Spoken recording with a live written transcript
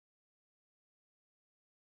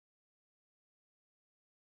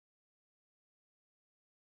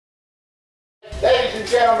and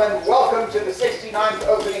gentlemen, welcome to the 69th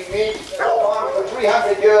opening meet. It's gone on for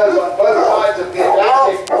 300 years on both sides of the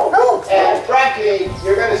Atlantic. And frankly,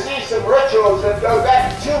 you're going to see some rituals that go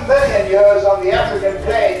back 2 million years on the African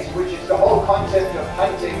plains, which is the whole concept of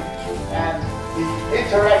hunting and the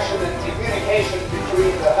interaction and communication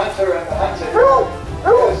between the hunter and the hunted. You're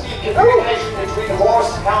going to see communication between horse,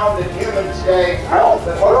 hound, and human today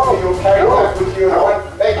that hopefully you'll carry back with you and won't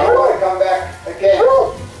make you want to come back again.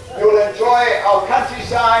 You'll enjoy our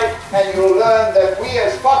countryside, and you'll learn that we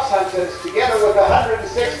as fox hunters, together with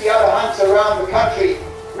 160 other hunts around the country,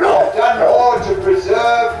 have done more to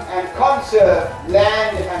preserve and conserve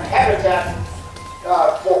land and habitat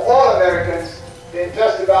for all Americans than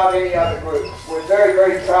just about any other group. We're very,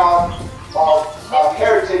 very proud of our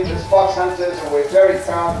heritage as fox hunters, and we're very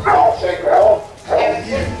proud of Shakerag.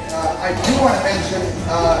 I do want to mention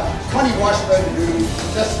Connie Washburn, who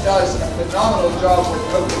just does a phenomenal job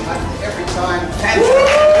with open hunting every time.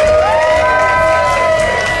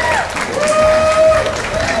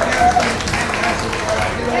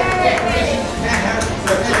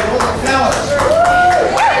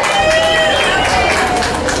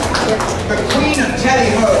 The Queen of Talley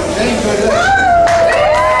Ho, Jane Goodrich.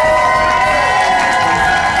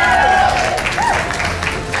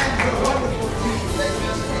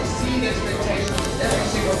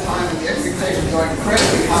 Are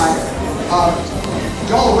incredibly high.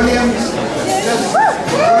 Joel Williams just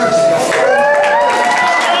works.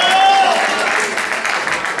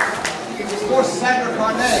 Of course, Sandra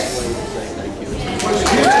Carnet.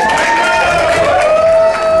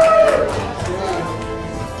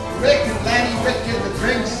 Rick and Lanny, Rick give the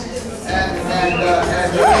drinks, and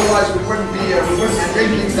otherwise we wouldn't be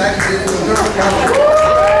drinking that in the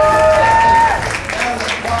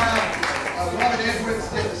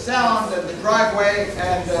sound and the driveway,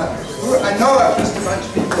 and I know I've missed a bunch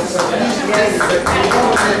of people, so please forgive me, but we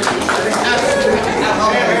don't think absolutely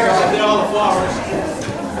phenomenal. All the flowers.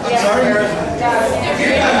 I'm sorry?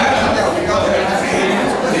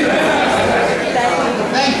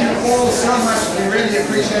 Thank you all so much. We really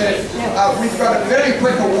appreciate it. We've got a very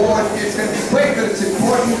quick award. It's going to be quick, but it's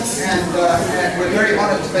important, and we're very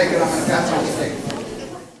honored to make it. I'm going to pass on to Nick.